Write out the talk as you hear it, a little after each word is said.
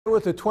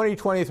With the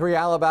 2023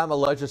 Alabama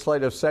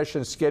legislative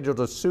session scheduled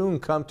to soon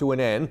come to an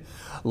end,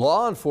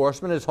 law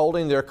enforcement is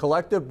holding their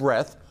collective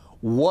breath.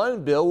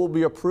 One bill will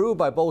be approved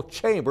by both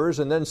chambers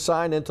and then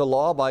signed into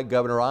law by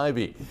Governor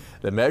Ivey.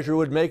 The measure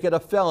would make it a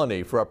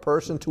felony for a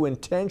person to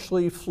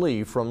intentionally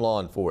flee from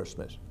law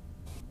enforcement.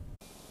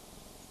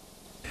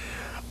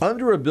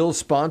 Under a bill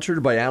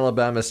sponsored by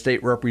Alabama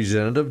State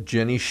Representative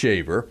Jenny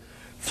Shaver,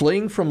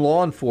 fleeing from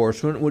law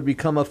enforcement would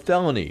become a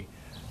felony.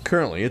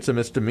 Currently, it's a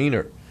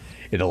misdemeanor.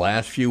 In the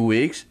last few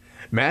weeks,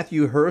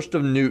 Matthew Hurst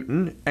of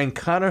Newton and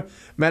Connor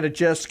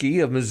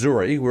Matajeski of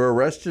Missouri were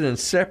arrested in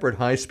separate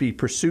high-speed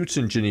pursuits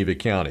in Geneva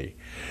County.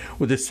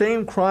 With the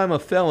same crime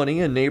of felony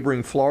in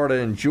neighboring Florida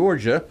and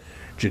Georgia,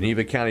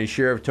 Geneva County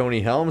Sheriff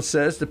Tony Helms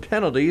says the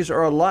penalties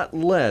are a lot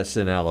less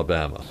in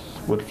Alabama.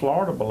 With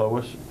Florida below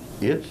us,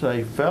 it's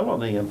a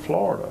felony in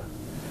Florida.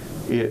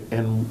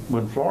 And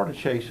when Florida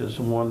chases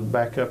someone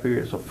back up here,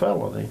 it's a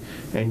felony,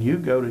 and you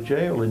go to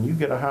jail and you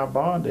get a high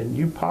bond, and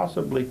you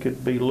possibly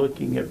could be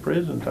looking at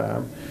prison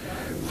time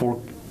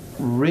for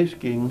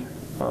risking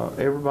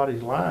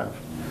everybody's life.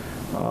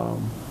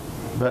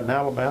 But in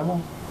Alabama,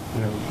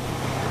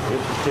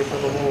 it's a tick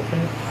of the little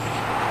offense.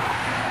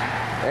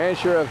 And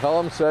Sheriff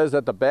Helms says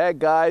that the bad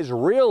guys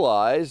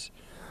realize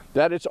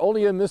that it's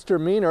only a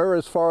misdemeanor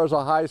as far as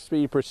a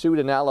high-speed pursuit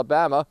in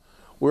Alabama,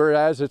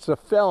 whereas it's a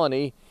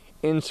felony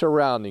in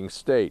surrounding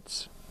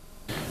states.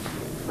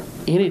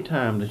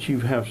 Anytime that you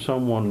have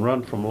someone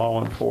run from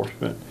law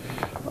enforcement,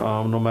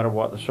 no matter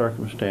what the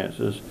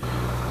circumstances,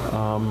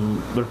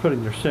 they're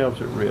putting themselves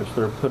at risk.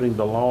 They're putting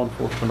the law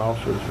enforcement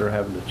officers that are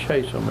having to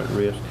chase them at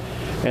risk,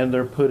 and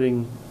they're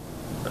putting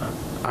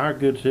our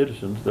good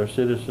citizens, they're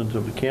citizens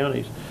of the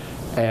counties,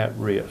 at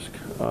risk.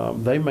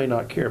 They may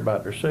not care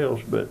about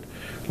themselves, but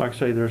like I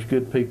say, there's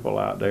good people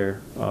out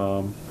there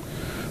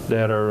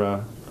that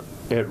are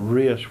at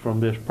risk from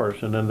this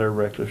person and their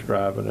reckless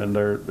driving and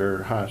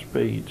their high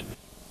speeds.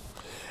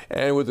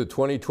 And with the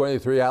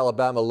 2023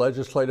 Alabama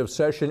legislative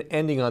session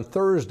ending on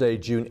Thursday,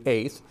 June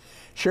 8th,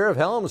 Sheriff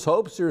Helms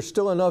hopes there's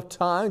still enough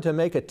time to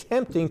make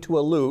attempting to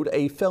elude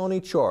a felony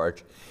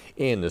charge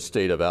in the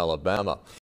state of Alabama.